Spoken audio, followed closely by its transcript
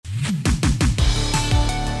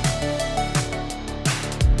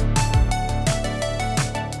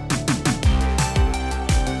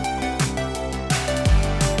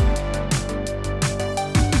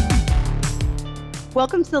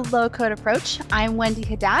Welcome to the Low Code Approach. I'm Wendy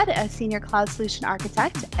Haddad, a Senior Cloud Solution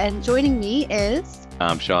Architect, and joining me is...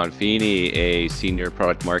 I'm Sean Feeney, a Senior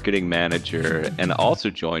Product Marketing Manager, and also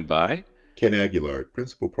joined by... Ken Aguilar,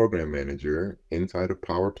 Principal Program Manager inside of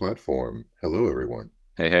Power Platform. Hello, everyone.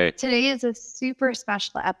 Hey. Today is a super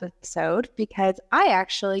special episode because I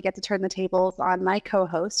actually get to turn the tables on my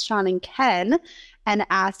co-hosts, Sean and Ken, and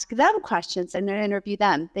ask them questions and interview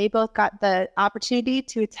them. They both got the opportunity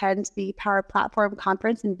to attend the Power Platform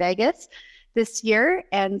Conference in Vegas this year.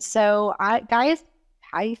 And so, guys,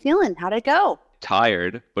 how you feeling? How'd it go?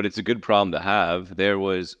 Tired, but it's a good problem to have. There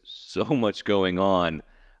was so much going on.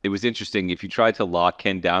 It was interesting. If you tried to lock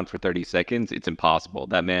Ken down for 30 seconds, it's impossible.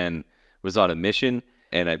 That man was on a mission,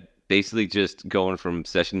 and I basically just going from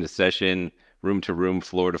session to session, room to room,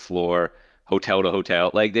 floor to floor, hotel to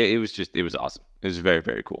hotel. It was awesome. It was very,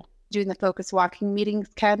 very cool. Doing the focus walking meetings,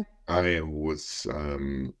 Ken? I was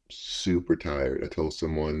super tired. I told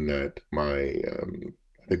someone that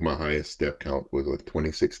I think my highest step count was like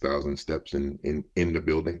 26,000 steps in the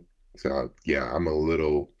building. So yeah, I'm a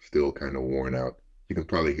little still kind of worn out. You can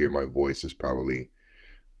probably hear my voice is probably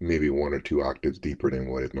maybe 1 or 2 octaves deeper than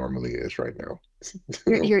what it normally is right now.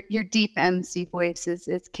 your deep MC voice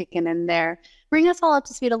is kicking in there. Bring us all up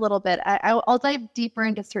to speed a little bit. I'll dive deeper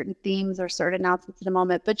into certain themes or certain announcements in a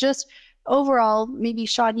moment, but just overall, maybe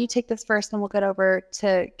Sean, you take this first and we'll get over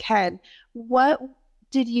to Ken. What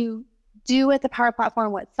did you do at the Power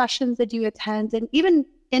Platform? What sessions did you attend? And even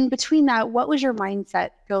in between that, what was your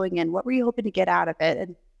mindset going in? What were you hoping to get out of it?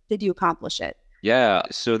 And did you accomplish it? Yeah,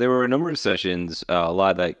 so there were a number of sessions, a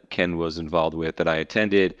lot that Ken was involved with that I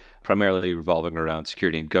attended, primarily revolving around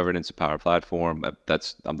security and governance of Power Platform.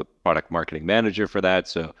 I'm the product marketing manager for that,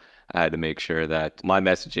 so I had to make sure that my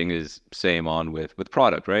messaging is same on with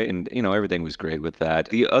product, right? And everything was great with that.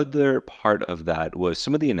 The other part of that was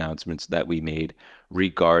some of the announcements that we made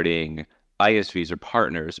regarding ISVs or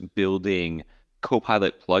partners building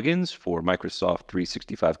Copilot plugins for Microsoft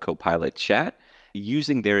 365 Copilot Chat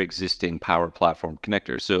using their existing Power Platform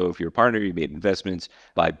connectors. So if you're a partner, you made investments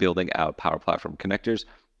by building out Power Platform connectors.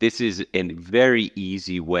 This is a very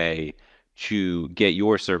easy way to get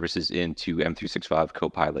your services into M365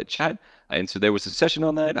 Copilot Chat. And so there was a session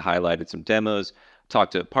on that, highlighted some demos,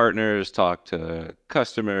 talked to partners, talked to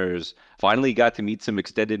customers, finally got to meet some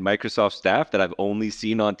extended Microsoft staff that I've only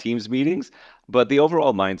seen on Teams meetings. But the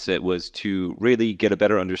overall mindset was to really get a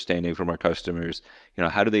better understanding from our customers.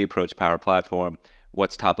 How do they approach Power Platform?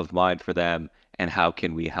 What's top of mind for them? And how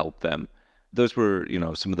can we help them? Those were,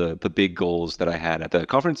 some of the big goals that I had at the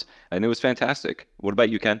conference, and it was fantastic. What about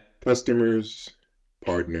you, Ken? Customers,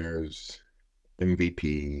 partners,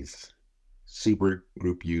 MVPs, super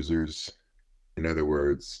group users, in other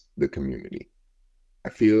words, the community. I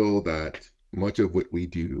feel that much of what we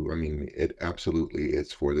do, it absolutely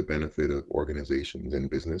is for the benefit of organizations and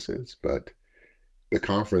businesses, but the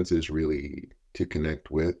conference is really to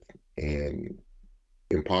connect with and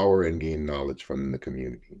empower and gain knowledge from the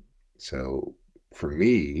community. So for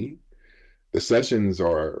me, the sessions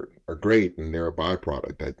are great, and they're a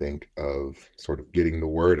byproduct, I think, of sort of getting the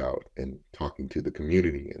word out and talking to the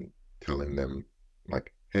community and telling them,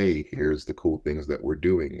 like, hey, here's the cool things that we're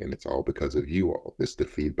doing, and it's all because of you all. This is the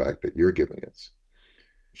feedback that you're giving us.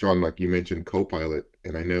 Sean, like you mentioned Copilot,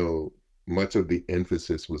 and I know much of the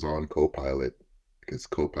emphasis was on Copilot because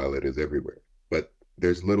Copilot is everywhere. But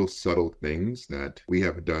there's little subtle things that we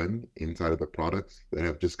have done inside of the products that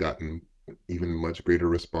have just gotten even much greater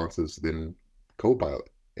responses than Copilot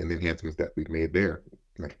and the enhancements that we've made there.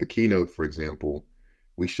 Like the keynote, for example,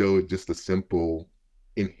 we showed just a simple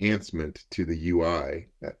enhancement to the UI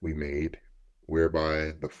that we made,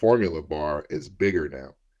 whereby the formula bar is bigger now.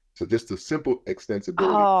 So just a simple extensibility.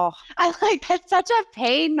 Oh, that's such a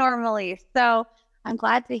pain normally. So I'm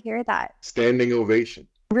glad to hear that. Standing ovation.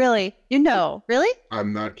 Really? Really?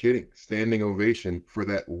 I'm not kidding. Standing ovation for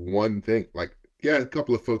that one thing. Like, yeah, a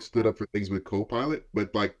couple of folks stood up for things with Copilot,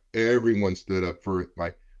 but like everyone stood up for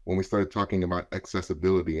like when we started talking about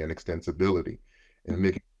accessibility and extensibility and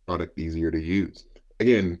making the product easier to use.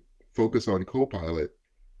 Again, focus on Copilot,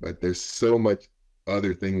 but there's so much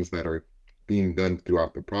other things that are being done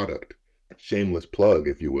throughout the product. Shameless plug,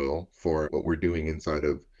 if you will, for what we're doing inside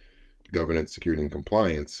of governance, security, and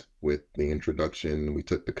compliance with the introduction. We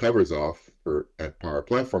took the covers off at Power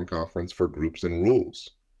Platform Conference for groups and rules.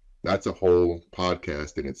 That's a whole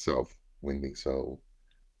podcast in itself, Wendy. So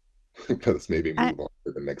let's maybe move on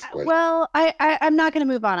to the next question. Well, I'm not going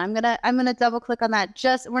to move on. I'm gonna double click on that.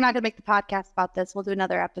 We're not going to make the podcast about this. We'll do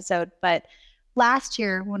another episode. But last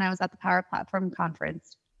year when I was at the Power Platform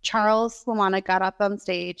Conference, Charles Lamanna got up on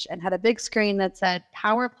stage and had a big screen that said,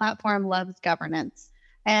 "Power Platform loves governance."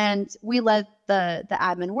 And we led the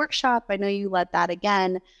admin workshop. I know you led that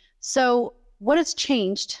again. So what has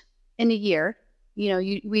changed in a year?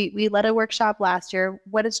 We led a workshop last year.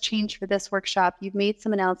 What has changed for this workshop? You've made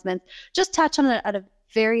some announcements. Just touch on it at a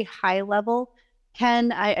very high level.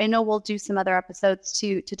 Ken, I know we'll do some other episodes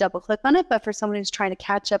to double click on it, but for someone who's trying to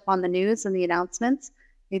catch up on the news and the announcements,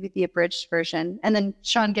 maybe the abridged version. And then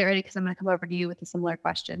Sean, get ready because I'm going to come over to you with a similar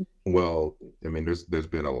question. Well, I mean, there's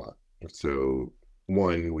been a lot. So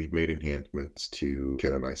one, we've made enhancements to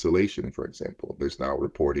tenant isolation, for example. There's now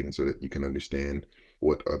reporting so that you can understand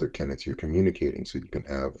what other tenants you're communicating, so you can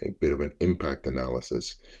have a bit of an impact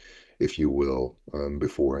analysis, if you will,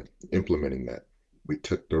 before implementing that. We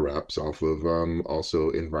took the wraps off of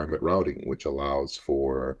also environment routing, which allows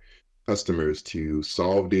for customers to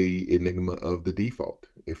solve the enigma of the default,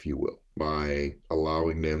 if you will, by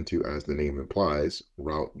allowing them to, as the name implies,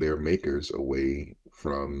 route their makers away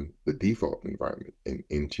from the default environment and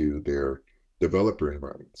into their developer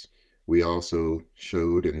environments. We also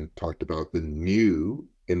showed and talked about the new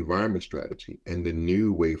environment strategy and the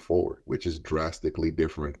new way forward, which is drastically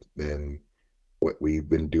different than what we've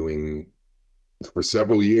been doing for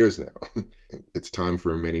several years now. It's time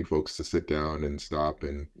for many folks to sit down and stop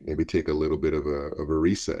and maybe take a little bit of a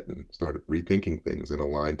reset and start rethinking things and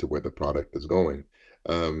align to where the product is going.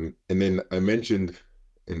 And then I mentioned,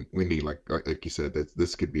 and Wendy, like you said, that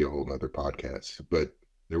this could be a whole nother podcast, but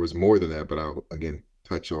there was more than that, but I'll again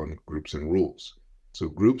touch on groups and rules. So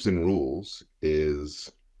groups and rules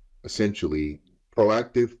is essentially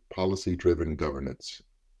proactive policy-driven governance,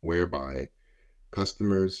 whereby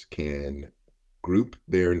customers can group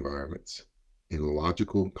their environments in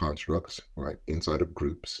logical constructs, right, inside of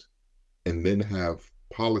groups, and then have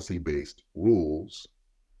policy-based rules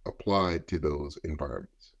applied to those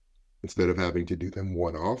environments. Instead of having to do them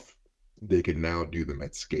one-off, they can now do them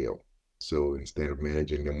at scale. So instead of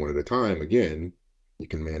managing them one at a time, again, you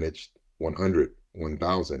can manage 100,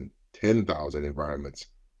 1,000, 10,000 environments,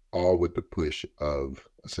 all with the push of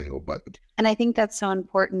a single button. And I think that's so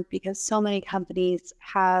important because so many companies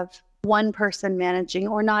have one person managing,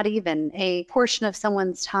 or not even a portion of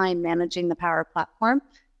someone's time managing the Power Platform.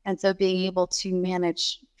 And so being able to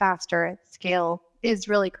manage faster at scale is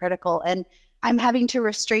really critical. And I'm having to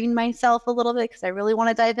restrain myself a little bit because I really want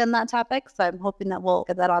to dive in that topic. So I'm hoping that we'll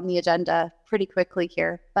get that on the agenda pretty quickly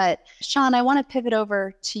here. But Sean, I want to pivot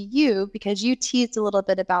over to you because you teased a little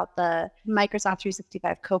bit about the Microsoft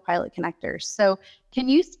 365 Copilot connectors. So can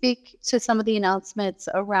you speak to some of the announcements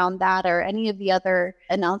around that or any of the other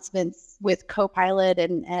announcements with Copilot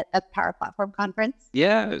and at the Power Platform Conference?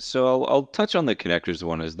 Yeah, so I'll touch on the connectors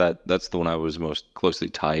one, as that's the one I was most closely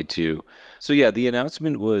tied to. So yeah, the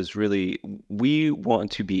announcement was really, we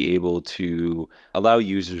want to be able to allow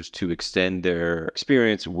users to extend their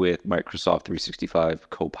experience with Microsoft 365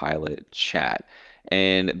 Copilot chat.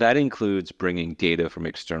 And that includes bringing data from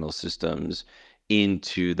external systems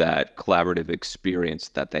into that collaborative experience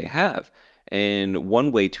that they have. And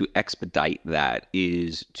one way to expedite that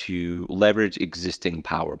is to leverage existing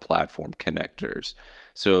Power Platform connectors.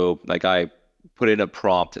 So, like, I put in a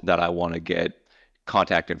prompt that I want to get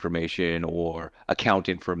contact information or account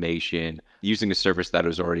information using a service that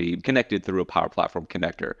is already connected through a Power Platform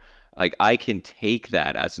connector. Like, I can take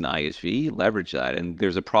that as an ISV, leverage that. And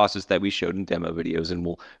there's a process that we showed in demo videos, and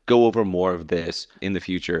we'll go over more of this in the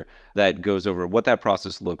future, that goes over what that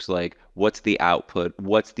process looks like, what's the output,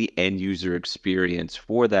 what's the end user experience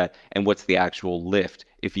for that, and what's the actual lift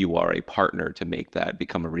if you are a partner to make that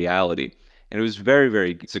become a reality. And it was very,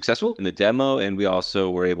 very successful in the demo. And we also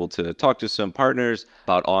were able to talk to some partners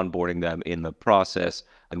about onboarding them in the process.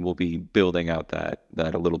 And we'll be building out that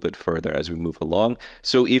a little bit further as we move along.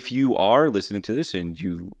 So if you are listening to this and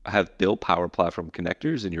you have built Power Platform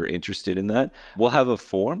connectors and you're interested in that, we'll have a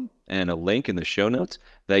form and a link in the show notes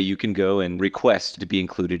that you can go and request to be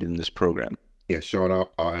included in this program. Yeah, Sean,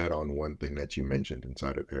 I'll add on one thing that you mentioned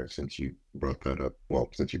inside of there, since you brought that up. Well,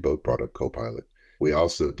 since you both brought up Copilot. We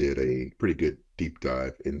also did a pretty good deep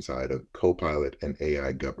dive inside of Copilot and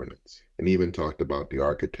AI governance, and even talked about the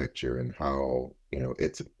architecture and how,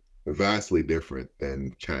 it's vastly different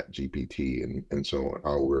than Chat GPT and so on,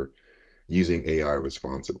 how we're using AI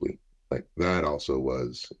responsibly. Like, that also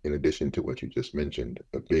was, in addition to what you just mentioned,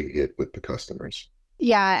 a big hit with the customers.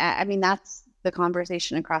 Yeah, I mean, that's the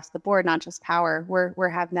conversation across the board, not just Power. We're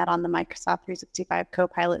having that on the Microsoft 365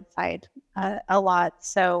 Copilot side a lot.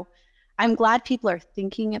 So I'm glad people are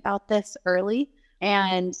thinking about this early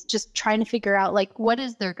and just trying to figure out, like, what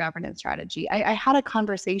is their governance strategy? I had a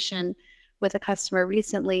conversation with a customer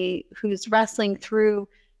recently who's wrestling through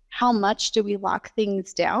how much do we lock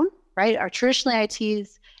things down, right? Our traditionally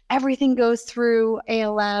ITs everything goes through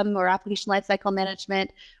ALM or application lifecycle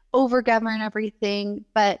management, over govern everything.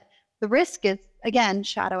 But the risk is, again,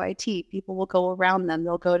 shadow IT. People will go around them.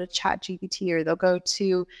 They'll go to ChatGPT or they'll go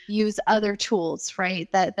to use other tools,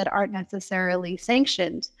 right, that aren't necessarily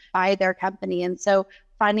sanctioned by their company. And so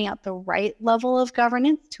finding out the right level of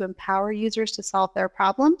governance to empower users to solve their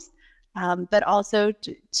problems, but also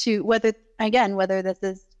to whether this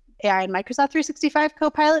is AI and Microsoft 365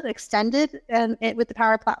 Copilot extended and with the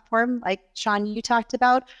Power Platform, like Sean, you talked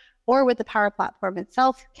about, or with the Power Platform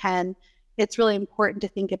itself, Ken, it's really important to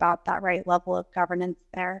think about that right level of governance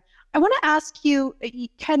there. I want to ask you,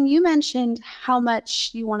 Ken, you mentioned how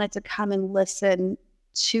much you wanted to come and listen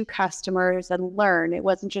to customers and learn. It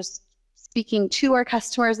wasn't just speaking to our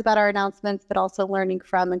customers about our announcements, but also learning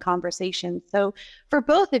from and conversations. So for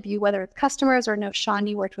both of you, whether it's customers or no, Sean,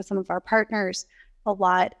 you worked with some of our partners a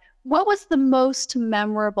lot. What was the most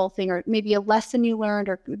memorable thing, or maybe a lesson you learned,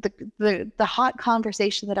 or the hot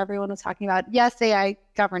conversation that everyone was talking about? Yes, AI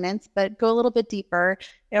governance, but go a little bit deeper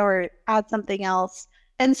or add something else.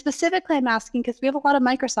 And specifically, I'm asking because we have a lot of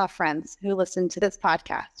Microsoft friends who listen to this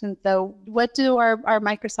podcast. And so what do our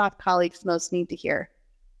Microsoft colleagues most need to hear?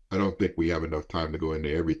 I don't think we have enough time to go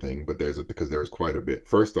into everything, but because there's quite a bit.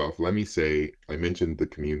 First off, let me say, I mentioned the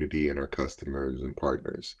community and our customers and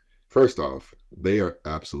partners. First off, they are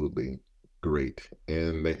absolutely great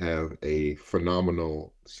and they have a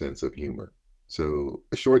phenomenal sense of humor. So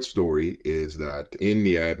a short story is that in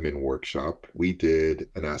the admin workshop, we did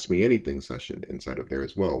an Ask Me Anything session inside of there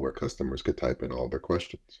as well, where customers could type in all their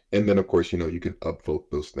questions. And then, of course, you can upvote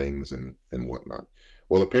those things and whatnot.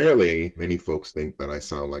 Well, apparently, many folks think that I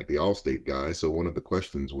sound like the Allstate guy. So one of the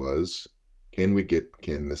questions was, can we get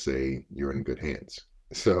Ken to say you're in good hands?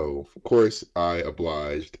 So, of course, I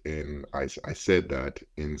obliged and I said that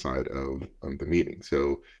inside of the meeting.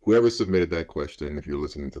 So, whoever submitted that question, if you're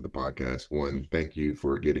listening to the podcast, one, thank you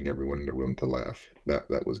for getting everyone in the room to laugh.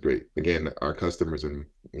 That was great. Again, our customers and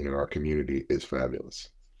our community is fabulous.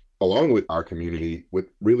 Along with our community, what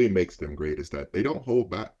really makes them great is that they don't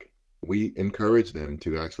hold back. We encourage them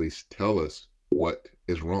to actually tell us what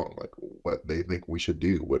is wrong, like what they think we should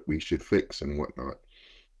do, what we should fix, and whatnot.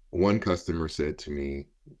 One customer said to me,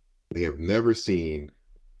 they have never seen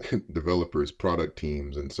developers, product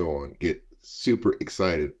teams, and so on get super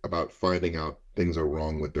excited about finding out things are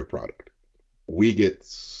wrong with their product. We get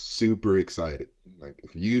super excited. Like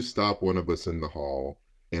if you stop one of us in the hall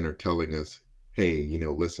and are telling us, hey,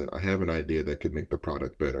 listen, I have an idea that could make the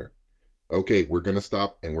product better. Okay, we're going to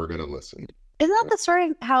stop and we're going to listen. Isn't that the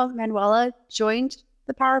story how Manuela joined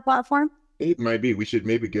the Power Platform? It might be. We should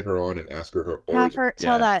maybe get her on and ask her origin. Have her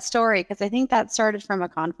tell that story, because I think that started from a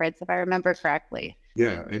conference, if I remember correctly.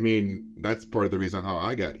 Yeah, I mean, that's part of the reason how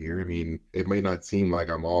I got here. I mean, it may not seem like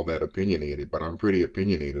I'm all that opinionated, but I'm pretty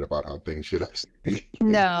opinionated about how things should be.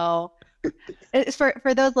 No.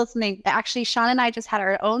 For those listening, actually, Sean and I just had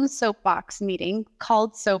our own soapbox meeting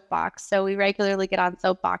called Soapbox. So we regularly get on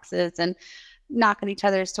soapboxes and knock on each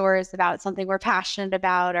other's doors about something we're passionate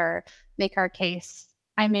about or make our case.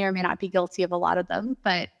 I may or may not be guilty of a lot of them,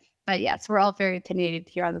 but yes, we're all very opinionated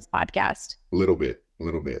here on this podcast. A little bit.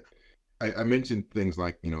 I mentioned things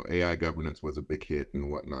like, AI governance was a big hit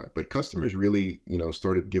and whatnot, but customers really,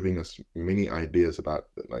 started giving us many ideas about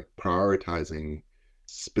like prioritizing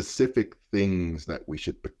specific things that we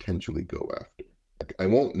should potentially go after. I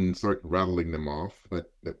won't start rattling them off,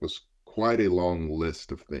 but that was quite a long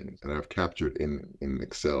list of things that I've captured in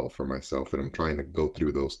Excel for myself, and I'm trying to go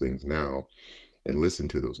through those things now and listen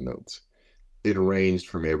to those notes. It ranged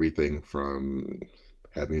from everything from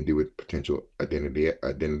having to do with potential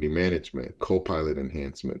identity management, Copilot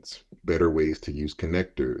enhancements, better ways to use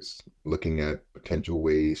connectors, looking at potential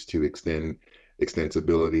ways to extend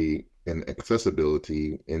extensibility and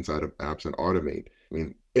accessibility inside of apps and automate. I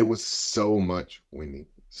mean, it was so much, Wendy,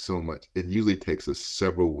 so much. It usually takes us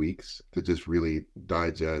several weeks to just really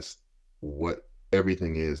digest what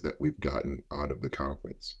everything is that we've gotten out of the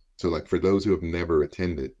conference. So like for those who have never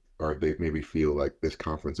attended, or they maybe feel like this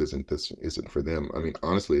conference isn't for them. I mean,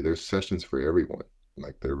 honestly, there's sessions for everyone.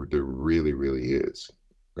 Like there really, really is.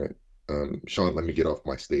 Right. Sean, let me get off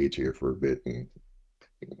my stage here for a bit and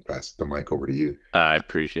pass the mic over to you. I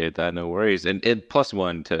appreciate that. No worries. And plus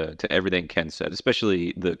one to everything Ken said,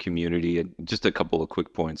 especially the community. And just a couple of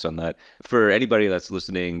quick points on that. For anybody that's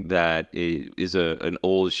listening that is an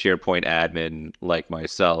old SharePoint admin like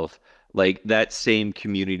myself, like that same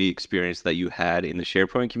community experience that you had in the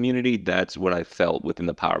SharePoint community, that's what I felt within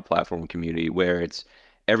the Power Platform community, where it's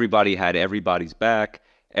everybody had everybody's back.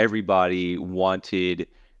 Everybody wanted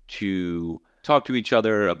to talk to each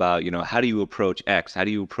other about, how do you approach X? How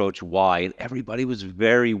do you approach Y? And everybody was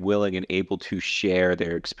very willing and able to share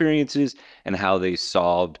their experiences and how they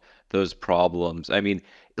solved those problems. I mean,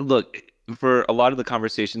 look, for a lot of the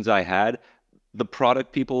conversations I had, the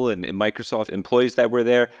product people and Microsoft employees that were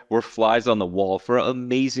there were flies on the wall for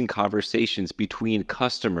amazing conversations between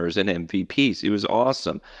customers and MVPs. It was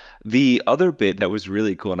awesome. The other bit that was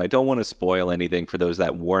really cool, and I don't want to spoil anything for those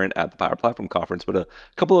that weren't at the Power Platform Conference, but a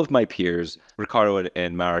couple of my peers, Ricardo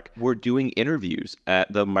and Mark, were doing interviews at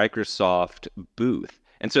the Microsoft booth.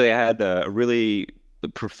 And so they had a really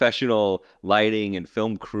professional lighting and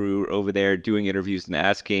film crew over there doing interviews and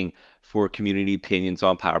asking for community opinions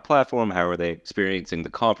on Power Platform. How are they experiencing the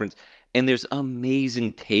conference? And there's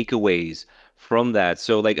amazing takeaways from that.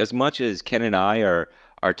 So like as much as Ken and I are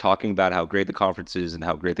talking about how great the conference is and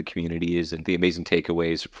how great the community is and the amazing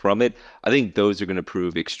takeaways from it, I think those are going to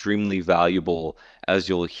prove extremely valuable as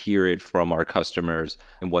you'll hear it from our customers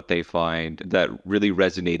and what they find that really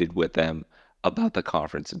resonated with them about the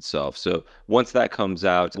conference itself. So once that comes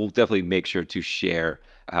out, we'll definitely make sure to share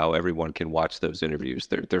how everyone can watch those interviews.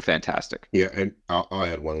 They're fantastic. Yeah, and I'll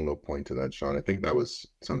add one little point to that, Sean. I think that was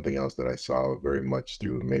something else that I saw very much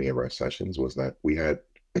through many of our sessions was that we had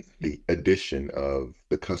the addition of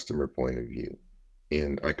the customer point of view.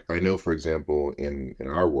 And I know, for example, in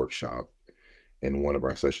our workshop, in one of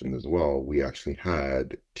our sessions as well, we actually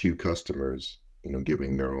had two customers,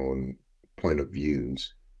 giving their own point of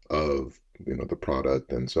views of, the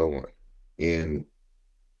product and so on. And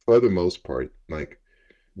for the most part, like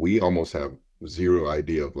we almost have zero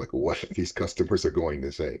idea of like what these customers are going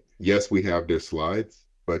to say. Yes, we have their slides,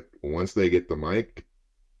 but once they get the mic,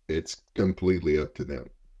 it's completely up to them.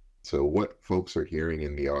 So what folks are hearing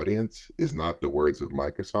in the audience is not the words of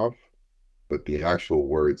Microsoft, but the actual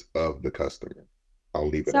words of the customer. I'll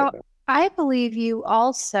leave it at that. I believe you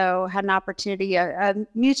also had an opportunity, a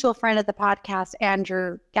mutual friend of the podcast,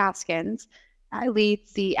 Andrew Gaskins,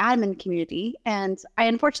 leads the admin community. And I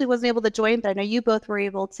unfortunately wasn't able to join, but I know you both were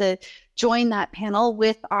able to join that panel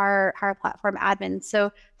with our platform admins.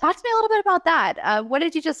 So talk to me a little bit about that. What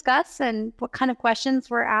did you discuss and what kind of questions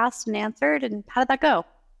were asked and answered and how did that go?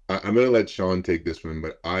 I'm going to let Sean take this one,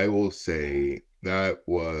 but I will say that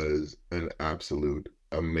was an absolute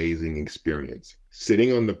amazing experience.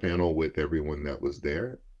 Sitting on the panel with everyone that was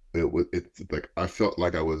there, it's like I felt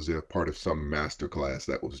like I was a part of some masterclass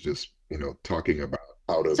that was just, talking about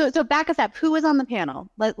how to. So back us up. Who was on the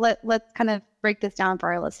panel? Let's kind of break this down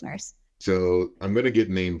for our listeners. So I'm going to get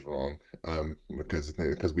names wrong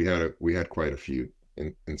because we had quite a few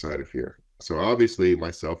inside of here. So obviously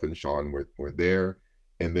myself and Sean were there.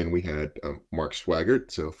 And then we had Mark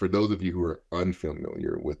Swaggart. So for those of you who are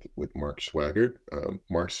unfamiliar with Mark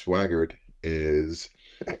Swaggart is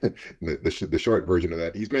the short version of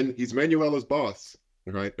that. He's Manuela's boss,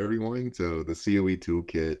 right, everyone? So the COE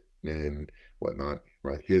toolkit and whatnot,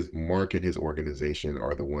 right? Mark and his organization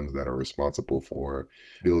are the ones that are responsible for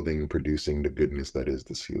building and producing the goodness that is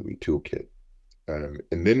the COE toolkit. And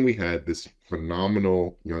then we had this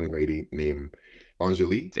phenomenal young lady named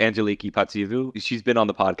Angelique. Angeliki Patsivu. She's been on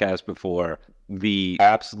the podcast before. The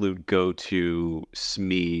absolute go-to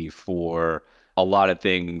SME for a lot of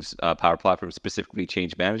things, Power Platform, specifically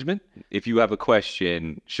change management. If you have a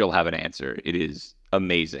question, she'll have an answer. It is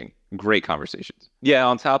amazing. Great conversations. Yeah,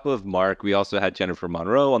 on top of Mark, we also had Jennifer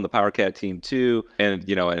Monroe on the PowerCat team too, and and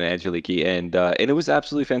Angeliki, and it was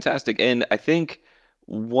absolutely fantastic. And I think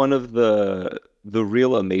one of the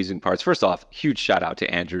real amazing parts, first off, huge shout out to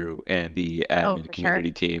Andrew and the admin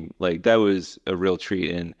community team. Like that was a real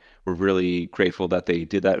treat, and we're really grateful that they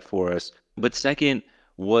did that for us. But second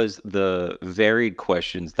was the varied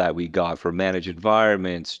questions that we got, from managed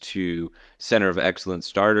environments to Center of Excellence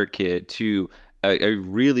starter kit to a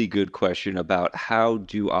really good question about how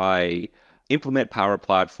do I implement Power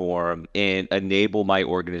Platform and enable my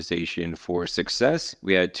organization for success.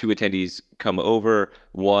 We had two attendees come over.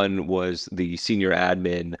 One was the senior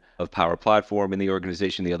admin of Power Platform in the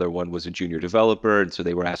organization. The other one was a junior developer. And so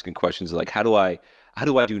they were asking questions like, how do I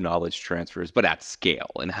do knowledge transfers, but at scale?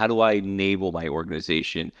 And how do I enable my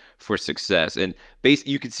organization for success? And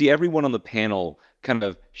basically, you could see everyone on the panel kind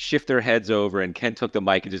of shift their heads over, and Ken took the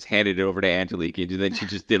mic and just handed it over to Angelique, and then she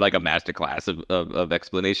just did like a masterclass of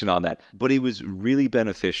explanation on that. But it was really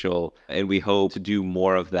beneficial, and we hope to do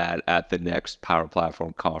more of that at the next Power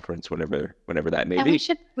Platform conference, whenever that may be.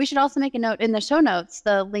 We should also make a note in the show notes,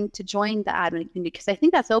 the link to join the admin community, because I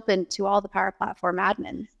think that's open to all the Power Platform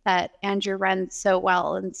admins that Andrew runs so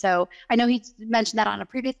well. And so I know he mentioned that on a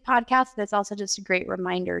previous podcast, but it's also just a great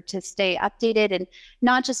reminder to stay updated and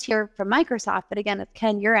not just hear from Microsoft, but again, again, as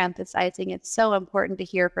Ken, you're emphasizing, it's so important to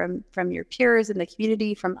hear from your peers in the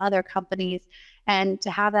community, from other companies, and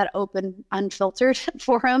to have that open, unfiltered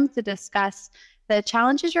forum to discuss the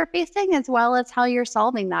challenges you're facing as well as how you're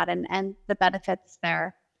solving that and the benefits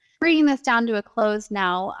there. Bringing this down to a close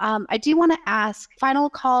now, I do want to ask, final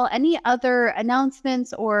call, any other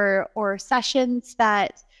announcements or sessions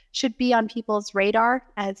that should be on people's radar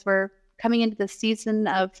as we're coming into the season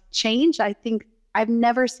of change? I think I've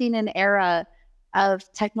never seen an era of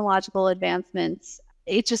technological advancements.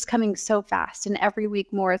 It's just coming so fast, and every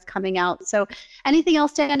week more is coming out. So anything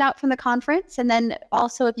else stand out from the conference? And then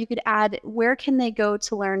also, if you could add, where can they go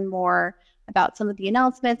to learn more about some of the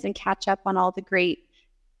announcements and catch up on all the great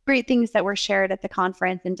things that were shared at the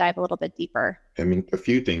conference and dive a little bit deeper? I mean, a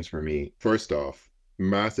few things for me. First off,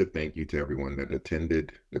 massive thank you to everyone that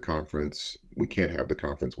attended the conference. We can't have the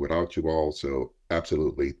conference without you all, so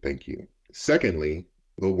absolutely thank you. Secondly,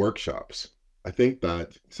 the workshops. I think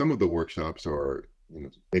that some of the workshops are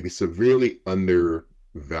maybe severely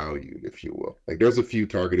undervalued, if you will. Like there's a few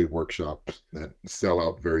targeted workshops that sell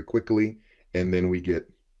out very quickly, and then we get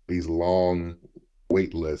these long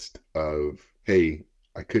wait list of, hey,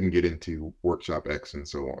 I couldn't get into workshop X and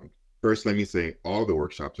so on. First, let me say all the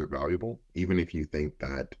workshops are valuable, even if you think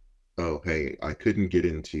that, oh, hey, I couldn't get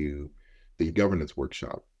into the governance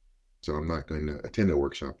workshop, so I'm not going to attend a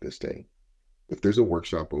workshop this day. If there's a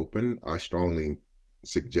workshop open, I strongly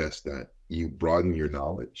suggest that you broaden your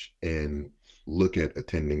knowledge and look at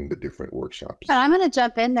attending the different workshops. But I'm going to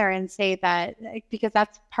jump in there and say that, because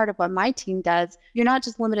that's part of what my team does, you're not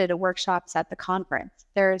just limited to workshops at the conference.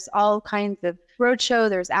 There's all kinds of roadshow,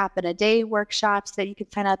 there's app in a day workshops that you can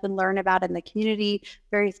sign up and learn about in the community.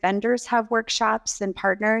 Various vendors have workshops and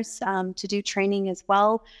partners to do training as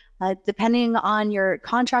well. Depending on your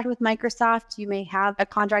contract with Microsoft, you may have a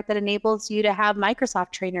contract that enables you to have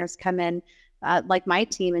Microsoft trainers come in, like my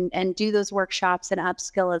team, and do those workshops and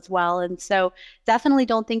upskill as well. And so definitely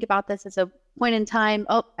don't think about this as a point in time,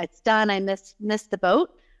 oh, it's done, I missed the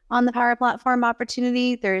boat on the Power Platform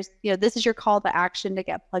opportunity. There's, this is your call to action to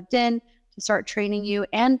get plugged in, to start training you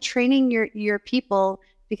and training your people,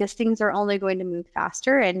 because things are only going to move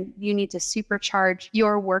faster and you need to supercharge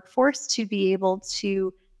your workforce to be able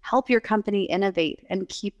to help your company innovate and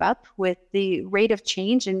keep up with the rate of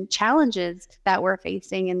change and challenges that we're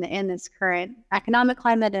facing in this current economic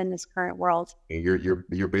climate, in this current world.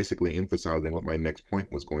 You're basically emphasizing what my next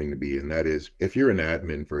point was going to be, and that is, if you're an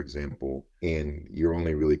admin, for example, and you're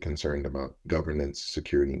only really concerned about governance,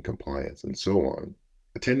 security, and compliance, and so on,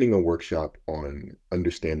 attending a workshop on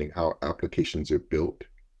understanding how applications are built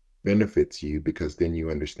benefits you, because then you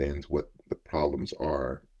understand what the problems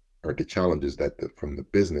are, or the challenges that from the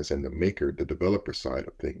business and the maker, the developer side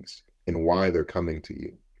of things, and why they're coming to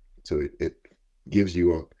you. So it gives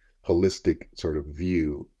you a holistic sort of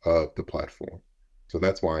view of the platform. So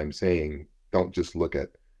that's why I'm saying, don't just look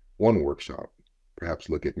at one workshop, perhaps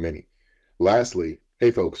look at many. Lastly,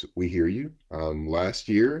 hey folks, we hear you. Last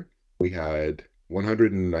year we had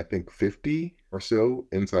 150 or so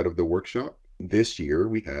inside of the workshop. This year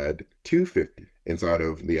we had 250 inside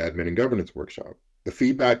of the admin and governance workshop. The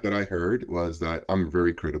feedback that I heard was that I'm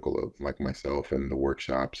very critical of, like, myself and the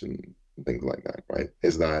workshops and things like that, right?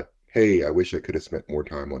 Is that, hey, I wish I could have spent more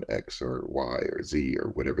time on X or Y or Z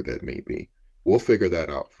or whatever that may be. We'll figure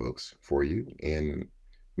that out, folks, for you. And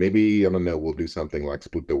maybe, I don't know, we'll do something like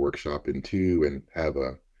split the workshop in two and have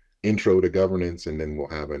a intro to governance, and then we'll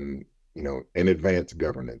have an advanced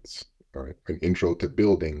governance, or an intro to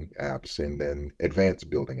building apps and then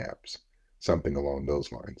advanced building apps, something along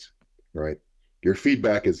those lines, right? Your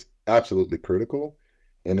feedback is absolutely critical.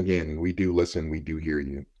 And again, we do listen, we do hear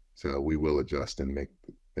you. So we will adjust and make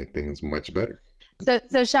things much better.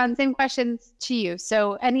 So Sean, same questions to you.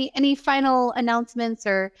 So any final announcements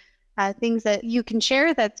or things that you can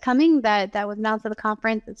share that's coming that was announced at the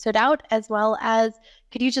conference that stood out, as well as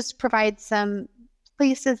could you just provide some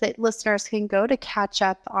places that listeners can go to catch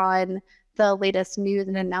up on the latest news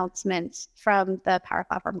and announcements from the Power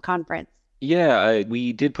Platform conference? Yeah,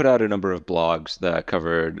 we did put out a number of blogs that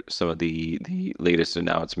covered some of the latest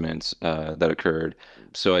announcements that occurred.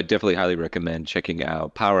 So I definitely highly recommend checking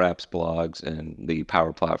out Power Apps blogs and the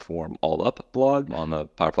Power Platform All Up blog on the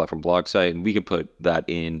Power Platform blog site. And we can put that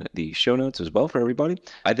in the show notes as well for everybody.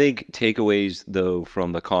 I think takeaways, though,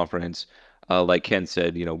 from the conference, like Ken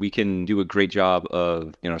said, we can do a great job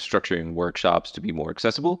of, structuring workshops to be more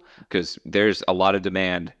accessible, because there's a lot of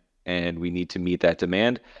demand and we need to meet that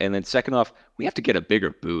demand. And then second off, we have to get a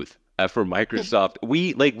bigger booth for Microsoft.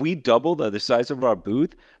 We doubled the size of our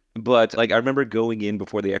booth, But like I remember going in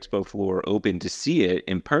before the expo floor opened to see it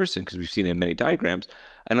in person because we've seen it in many diagrams,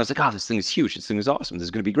 and I was like, "Oh, this thing is huge! This thing is awesome! This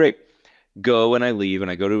is going to be great." Go and I leave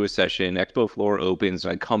and I go to a session. Expo floor opens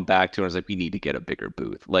and I come back to it. And I was like, "We need to get a bigger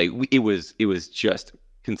booth." Like it was just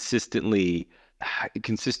consistently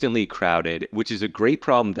consistently crowded, which is a great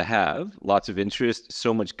problem to have. Lots of interest,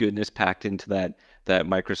 so much goodness packed into that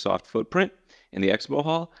Microsoft footprint in the expo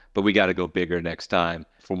hall. But we got to go bigger next time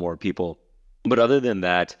for more people. But other than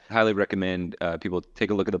that, highly recommend people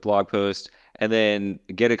take a look at the blog post and then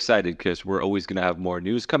get excited because we're always going to have more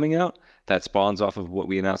news coming out that spawns off of what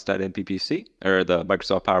we announced at MPPC or the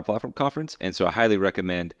Microsoft Power Platform Conference. And so I highly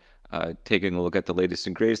recommend taking a look at the latest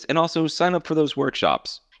and greatest and also sign up for those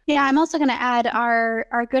workshops. Yeah, I'm also going to add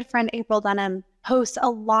our good friend April Dunham posts a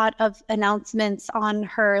lot of announcements on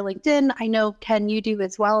her LinkedIn. I know, Ken, you do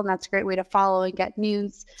as well, and that's a great way to follow and get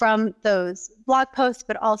news from those blog posts,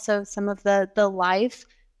 but also some of the live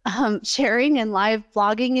sharing and live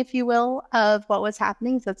blogging, if you will, of what was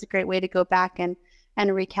happening. So it's a great way to go back and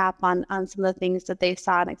recap on some of the things that they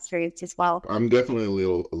saw and experienced as well. I'm definitely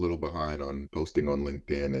a little behind on posting on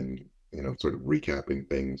LinkedIn and sort of recapping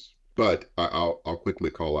things, but I'll quickly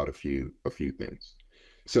call out a few things.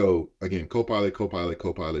 So again, Copilot, Copilot,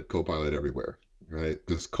 Copilot, Copilot everywhere, right?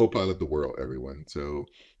 Just Copilot the world, everyone. So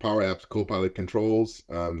Power Apps Copilot controls,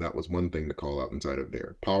 that was one thing to call out inside of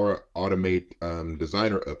there. Power Automate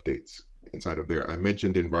designer updates inside of there. I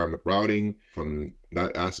mentioned environment routing from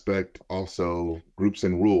that aspect. Also groups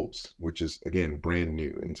and rules, which is again brand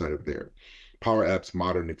new inside of there. Power Apps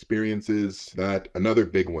modern experiences, that another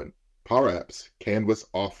big one. Power Apps Canvas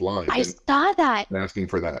offline. I saw that. Asking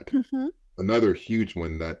for that. Mm-hmm. Another huge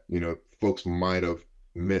one that folks might have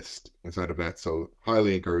missed inside of that. So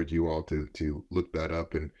highly encourage you all to look that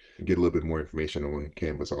up and get a little bit more information on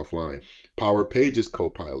Canvas offline. Power Pages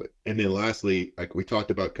Copilot. And then lastly, like we talked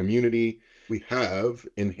about community, we have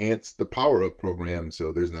enhanced the Power Up program.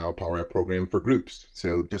 So there's now a Power Up program for groups.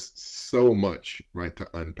 So just so much right to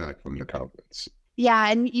unpack from the conference.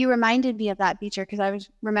 Yeah, and you reminded me of that, Beecher, because I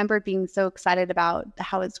remember being so excited about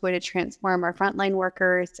how it's going to transform our frontline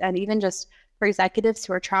workers and even just for executives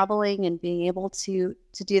who are traveling and being able to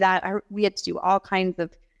do that. We had to do all kinds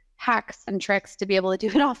of hacks and tricks to be able to do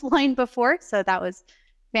it offline before. So that was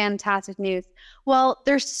fantastic news. Well,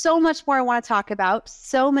 there's so much more I want to talk about,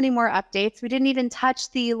 so many more updates. We didn't even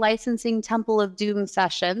touch the licensing Temple of Doom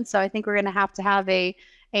session. So I think we're going to have a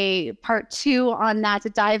part 2 on that to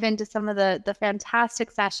dive into some of the fantastic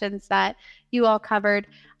sessions that you all covered.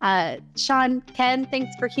 Sean, Ken,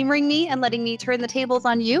 thanks for humoring me and letting me turn the tables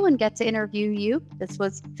on you and get to interview you. This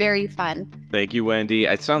was very fun. Thank you, Wendy.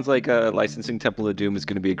 It sounds like Licensing Temple of Doom is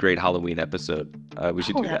going to be a great Halloween episode. We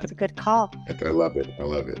should do that. That's a good call. I love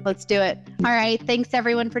it. Let's do it. All right. Thanks,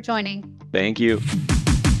 everyone, for joining. Thank you.